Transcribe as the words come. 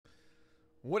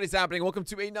What is happening? Welcome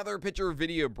to another pitcher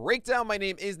video breakdown. My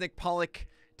name is Nick Pollack.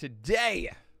 Today,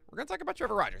 we're going to talk about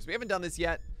Trevor Rogers. We haven't done this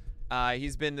yet.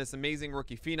 He's been this amazing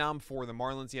rookie phenom for the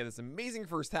Marlins. He had this amazing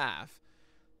first half.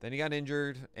 Then he got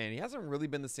injured, and he hasn't really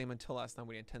been the same until last time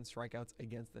when he had 10 strikeouts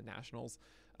against the Nationals.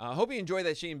 Hope you enjoyed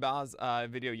that Shane Baz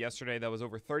video yesterday that was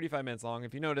over 35 minutes long.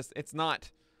 If you noticed, it's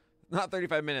not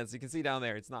 35 minutes. You can see down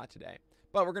there, it's not today.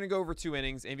 But we're going to go over 2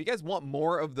 innings. And if you guys want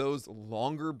more of those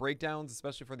longer breakdowns,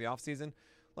 especially for the offseason,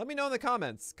 let me know in the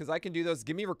comments because I can do those.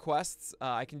 Give me requests.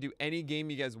 I can do any game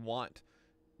you guys want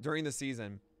during the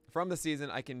season. From the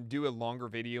season, I can do a longer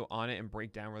video on it and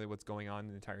break down really what's going on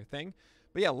in the entire thing.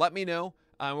 But yeah, let me know.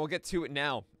 We'll get to it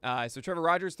now. So Trevor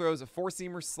Rogers throws a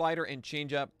 4-seamer, slider, and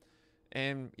changeup.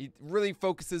 And he really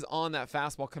focuses on that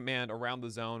fastball command around the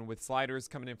zone with sliders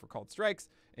coming in for called strikes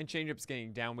and changeups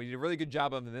getting down. What he did a really good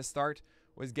job of in this start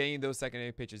was getting those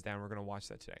secondary pitches down. We're going to watch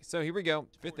that today. So here we go.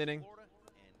 5th inning.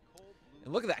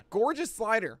 And look at that gorgeous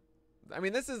slider. I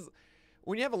mean, this is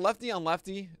when you have a lefty on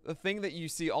lefty, the thing that you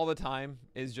see all the time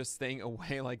is just staying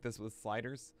away like this with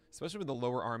sliders, especially with the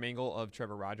lower arm angle of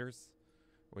Trevor Rogers,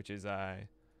 which is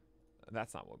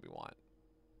that's not what we want.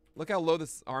 Look how low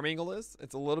this arm angle is.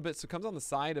 It's a little bit, so it comes on the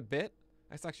side a bit.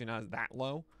 That's actually not that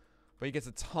low, but he gets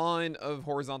a ton of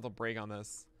horizontal break on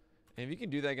this. And if you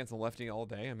can do that against a lefty all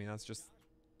day, I mean, that's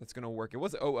going to work. It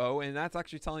was 0-0, and that's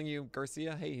actually telling you,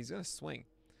 Garcia, hey, he's going to swing.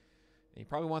 And you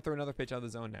probably want to throw another pitch out of the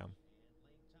zone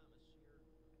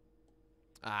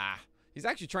now. He's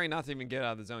actually trying not to even get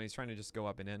out of the zone. He's trying to just go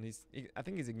up and in. I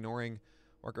think he's ignoring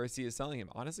what Garcia is telling him.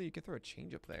 Honestly, you could throw a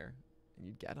changeup there, and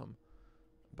you'd get him.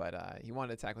 But he wanted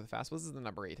to attack with a fastball. This is the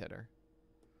number 8 hitter.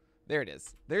 There it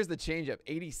is. There's the changeup,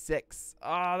 86.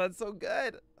 Oh, that's so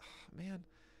good. Oh, man.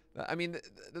 I mean,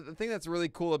 the thing that's really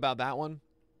cool about that one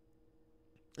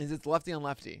is it's lefty on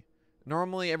lefty.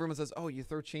 Normally, everyone says, oh, you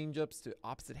throw changeups to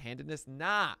opposite-handedness.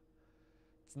 Nah.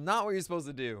 It's not what you're supposed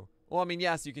to do. Well, I mean,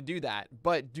 yes, you can do that,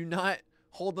 but do not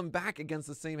hold them back against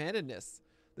the same handedness.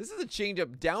 This is a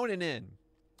changeup down and in,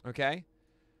 okay?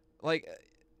 Like,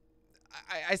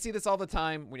 I see this all the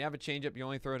time. When you have a changeup, you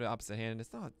only throw it to opposite-handedness.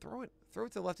 No, throw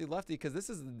it to lefty-lefty because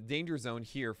this is the danger zone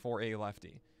here for a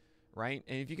lefty, right?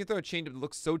 And if you can throw a changeup that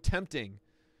looks so tempting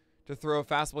to throw a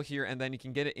fastball here and then you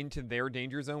can get it into their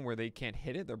danger zone where they can't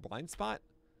hit it, their blind spot,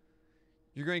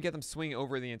 you're going to get them swinging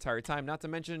over the entire time. Not to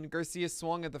mention Garcia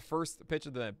swung at the first pitch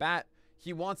of the bat.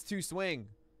 He wants to swing.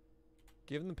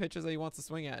 Give him the pitches that he wants to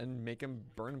swing at and make him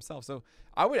burn himself. So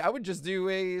I would just do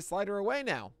a slider away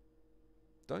now.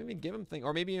 Don't even give him thing,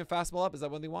 or maybe even fastball up. Is that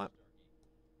what they want?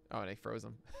 Oh, they froze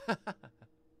him.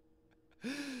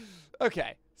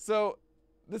 Okay, so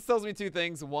this tells me 2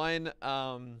 things. One,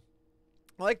 I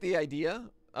like the idea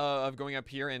of going up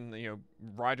here and,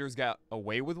 Rogers got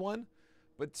away with one.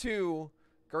 But 2,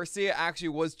 Garcia actually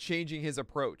was changing his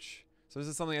approach. So this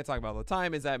is something I talk about all the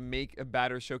time, is that make a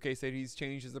batter showcase that he's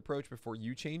changed his approach before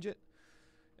you change it.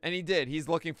 And he did. He's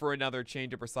looking for another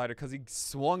changeup or slider because he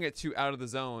swung it to out of the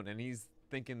zone, and he's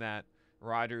thinking that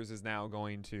Rogers is now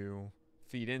going to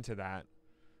feed into that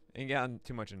and get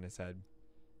too much in his head.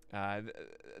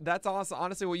 That's also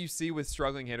honestly what you see with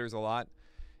struggling hitters a lot,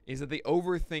 is that they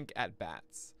overthink at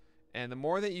bats. And the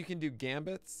more that you can do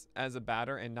gambits as a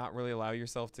batter and not really allow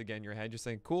yourself to get in your head, just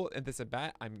saying, cool, at this at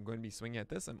bat, I'm going to be swinging at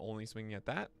this, I'm only swinging at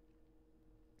that,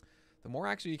 the more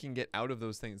actually you can get out of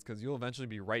those things because you'll eventually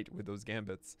be right with those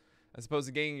gambits. As opposed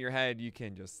to getting in your head, you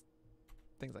can just,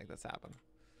 things like this happen.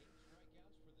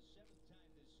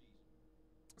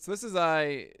 So this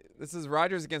is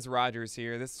Rogers against Rogers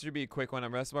here. This should be a quick one.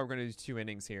 That's why we're going to do 2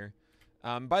 innings here.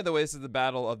 By the way, this is the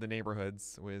battle of the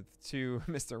neighborhoods with 2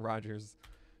 Mr. Rogers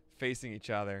facing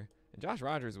each other. And Josh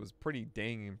Rogers was pretty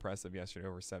dang impressive yesterday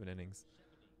over 7 innings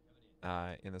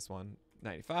in this one.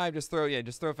 95. Just throw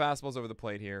fastballs over the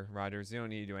plate here, Rogers. You don't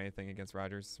need to do anything against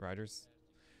Rogers. Rogers,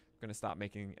 I'm going to stop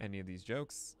making any of these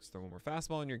jokes. Just throw one more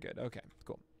fastball and you're good. Okay,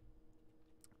 cool.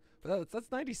 But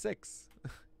that's 96.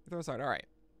 He throws hard. All right.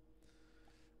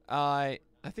 I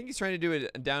think he's trying to do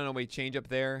a down and away changeup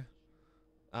there.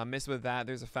 Miss with that.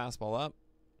 There's a fastball up.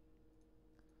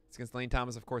 It's against Lane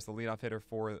Thomas, of course, the leadoff hitter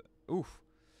for. Oof.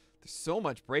 There's so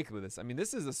much break with this. I mean,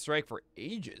 this is a strike for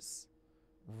ages.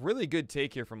 Really good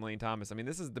take here from Lane Thomas. I mean,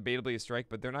 this is debatably a strike,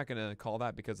 but they're not going to call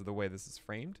that because of the way this is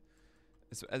framed.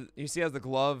 As you see, as the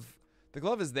glove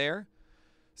is there.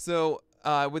 So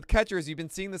with catchers, you've been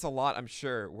seeing this a lot, I'm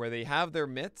sure, where they have their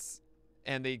mitts.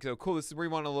 And they go, cool, this is where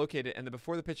you want to locate it. And then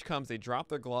before the pitch comes, they drop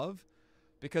their glove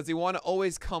because they want to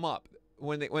always come up.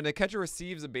 When a catcher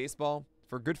receives a baseball,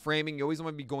 for good framing, you always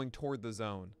want to be going toward the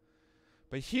zone.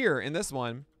 But here, in this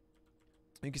one,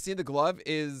 you can see the glove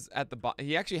is at the bottom.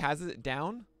 He actually has it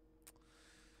down.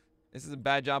 This is a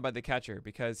bad job by the catcher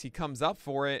because he comes up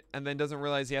for it and then doesn't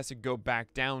realize he has to go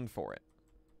back down for it,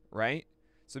 right?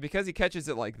 So because he catches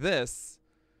it like this,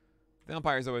 the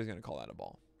umpire is always going to call that a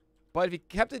ball. But if he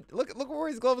kept it, look where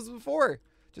his glove was before.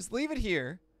 Just leave it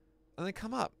here and then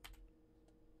come up.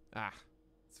 Ah,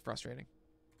 it's frustrating.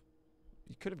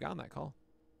 You could have gotten that call.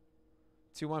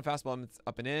 2-1 fastball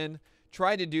up and in.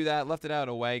 Tried to do that, left it out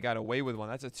away, got away with one.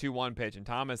 That's a 2-1 pitch, and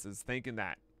Thomas is thinking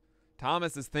that.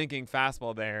 Thomas is thinking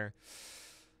fastball there.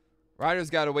 Rogers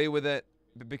got away with it,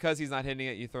 but because he's not hitting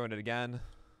it, you throw it again.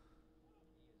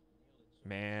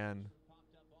 Man.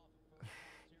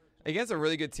 Against a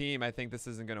really good team, I think this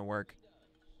isn't going to work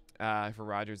for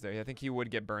Rogers there. I think he would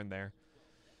get burned there.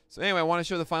 So anyway, I want to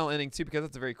show the final inning too because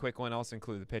it's a very quick one. I also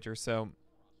include the pitcher. So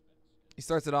he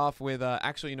starts it off with,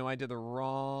 actually, you know, I did the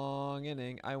wrong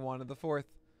inning. I wanted the 4th.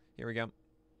 Here we go.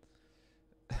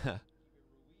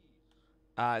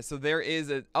 So there is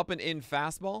an up and in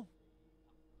fastball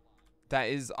that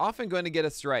is often going to get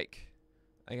a strike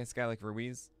against a guy like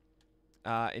Ruiz.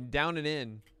 And down and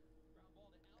in.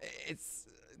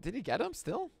 Did he get him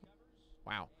still?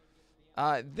 Wow.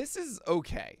 This is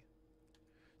okay.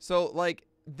 So, like,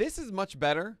 this is much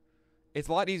better. It's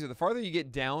a lot easier. The farther you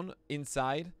get down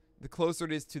inside, the closer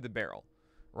it is to the barrel,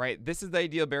 right? This is the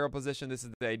ideal barrel position. This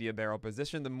is the ideal barrel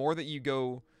position. The more that you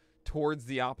go towards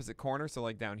the opposite corner, so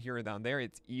like down here or down there,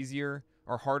 it's easier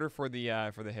or harder for the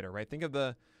hitter, right? Think of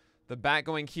the bat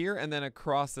going here and then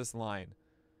across this line.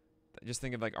 Just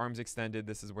think of like arms extended.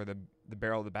 This is where the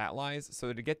barrel of the bat lies.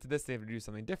 So to get to this, they have to do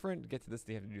something different. To get to this,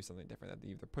 they have to do something different. They have to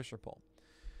either push or pull.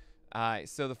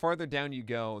 So the farther down you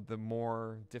go, the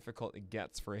more difficult it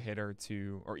gets for a hitter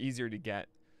to, or easier to get.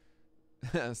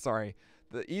 Sorry.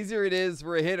 The easier it is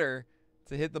for a hitter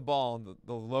to hit the ball,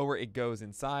 the lower it goes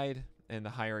inside and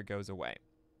the higher it goes away.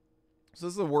 So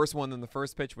this is a worse one than the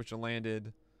first pitch, which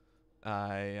landed,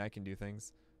 I can do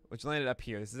things, which landed up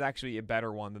here. This is actually a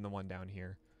better one than the one down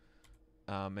here.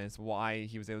 And it's why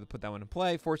he was able to put that one in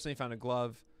play. Fortunately, he found a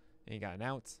glove, and he got an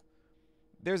out.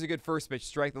 There's a good first pitch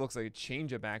strike that looks like a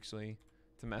changeup, actually,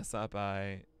 to mess up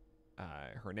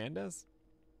Hernandez.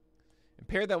 And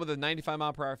paired that with a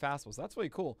 95-mile-per-hour fastball. So that's really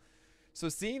cool. So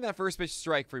seeing that first pitch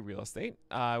strike, free real estate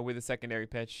with a secondary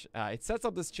pitch, it sets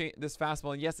up this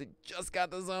fastball. And yes, it just got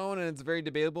the zone, and it's very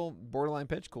debatable. Borderline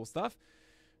pitch, cool stuff.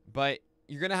 But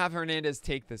you're going to have Hernandez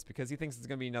take this because he thinks it's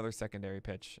going to be another secondary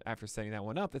pitch after setting that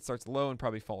one up that starts low and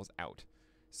probably falls out.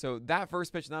 So that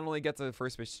first pitch not only gets a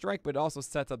first pitch strike, but it also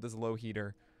sets up this low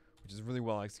heater, which is really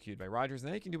well executed by Rogers. And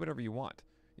then you can do whatever you want.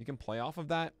 You can play off of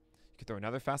that. You can throw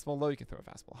another fastball low. You can throw a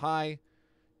fastball high.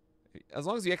 As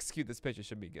long as you execute this pitch, it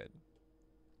should be good.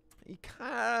 He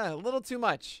kind of a little too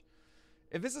much.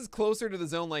 If this is closer to the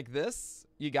zone like this,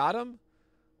 you got him.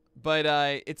 But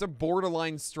it's a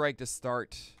borderline strike to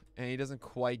start, and he doesn't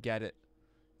quite get it.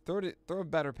 Throw a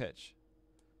better pitch.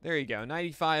 There you go.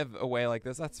 95 away like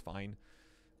this. That's fine.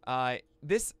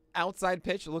 This outside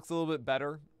pitch looks a little bit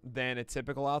better than a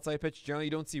typical outside pitch. Generally,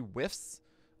 you don't see whiffs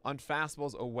on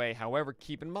fastballs away. However,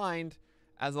 keep in mind,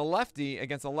 as a lefty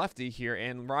against a lefty here,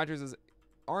 and Rogers'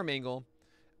 arm angle,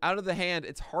 out of the hand,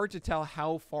 it's hard to tell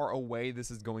how far away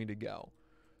this is going to go.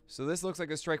 So this looks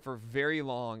like a strike for very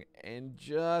long and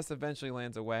just eventually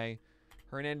lands away.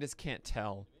 Hernandez can't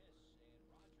tell.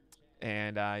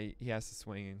 And he has to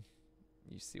swing, and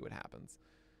you see what happens.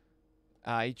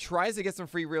 He tries to get some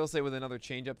free real estate with another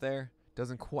changeup there.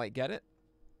 Doesn't quite get it.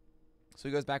 So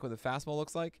he goes back with a fastball,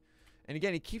 looks like. And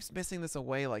again, he keeps missing this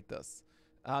away like this.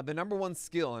 The number one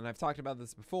skill, and I've talked about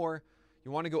this before,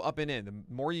 you want to go up and in. The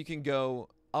more you can go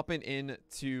up and in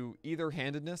to either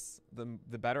handedness,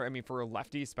 the better. I mean, for a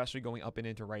lefty, especially going up and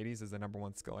into righties is the number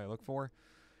one skill I look for.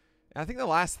 And I think the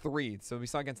last three, so we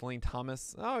saw against Lane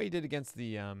Thomas. Oh, he did against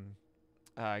the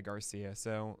Garcia.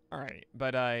 So, all right.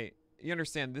 But you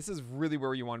understand, this is really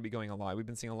where you want to be going a lot. We've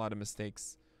been seeing a lot of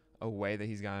mistakes away that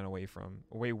he's gotten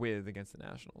away with against the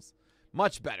Nationals.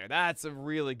 Much better. That's a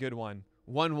really good one.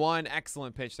 1-1.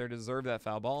 Excellent pitch there. Deserved that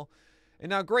foul ball. And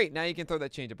now, great. Now you can throw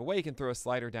that changeup away. You can throw a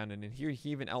slider down and in here. He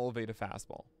even elevate a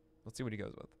fastball. Let's see what he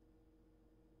goes with.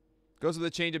 Goes with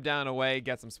a changeup down and away.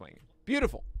 Gets him swinging.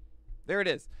 Beautiful. There it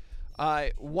is.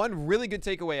 One really good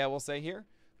takeaway I will say here.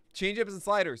 Changeups and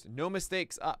sliders. No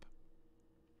mistakes up.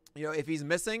 You know, if he's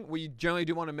missing, what you generally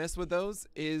do want to miss with those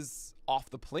is off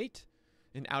the plate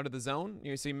and out of the zone.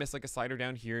 You know, so you miss like a slider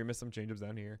down here. You miss some changeups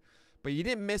down here. But you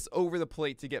didn't miss over the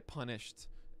plate to get punished.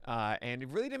 And it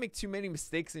really didn't make too many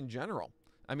mistakes in general.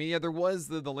 I mean, yeah, there was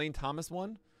the Lane Thomas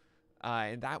one.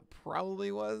 And that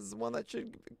probably was one that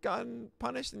should have gotten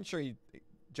punished. And sure,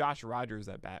 Josh Rogers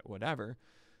at bat, whatever.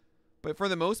 But for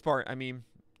the most part, I mean,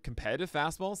 competitive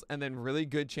fastballs and then really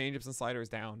good changeups and sliders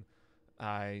down.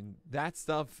 That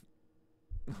stuff,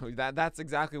 that's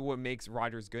exactly what makes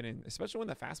Rogers good, and especially when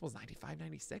the fastball's 95,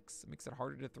 96. It makes it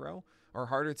harder to throw, or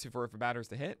harder for batters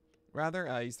to hit,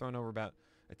 rather. He's thrown over about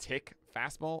a tick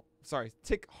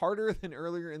harder than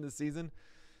earlier in the season.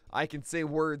 I can say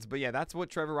words, but yeah, that's what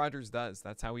Trevor Rogers does.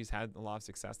 That's how he's had a lot of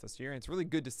success this year, and it's really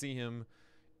good to see him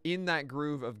in that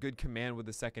groove of good command with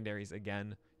the secondaries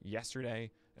again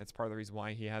yesterday. That's part of the reason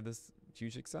why he had this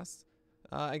huge success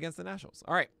against the Nationals.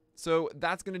 All right, so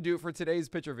that's going to do it for today's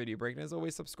pitcher video break. As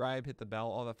always, subscribe, hit the bell,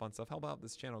 all that fun stuff. Help out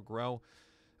this channel grow.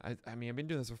 I mean, I've been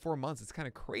doing this for 4 months. It's kind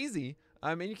of crazy.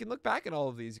 I mean, you can look back at all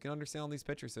of these. You can understand all these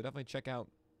pitchers, so definitely check out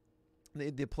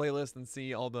the playlist and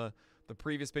see all the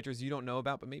previous pitchers you don't know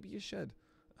about, but maybe you should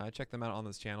check them out on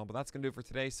this channel. But that's going to do it for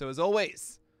today. So as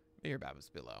always, may your bat was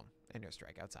below and your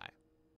strikeouts high.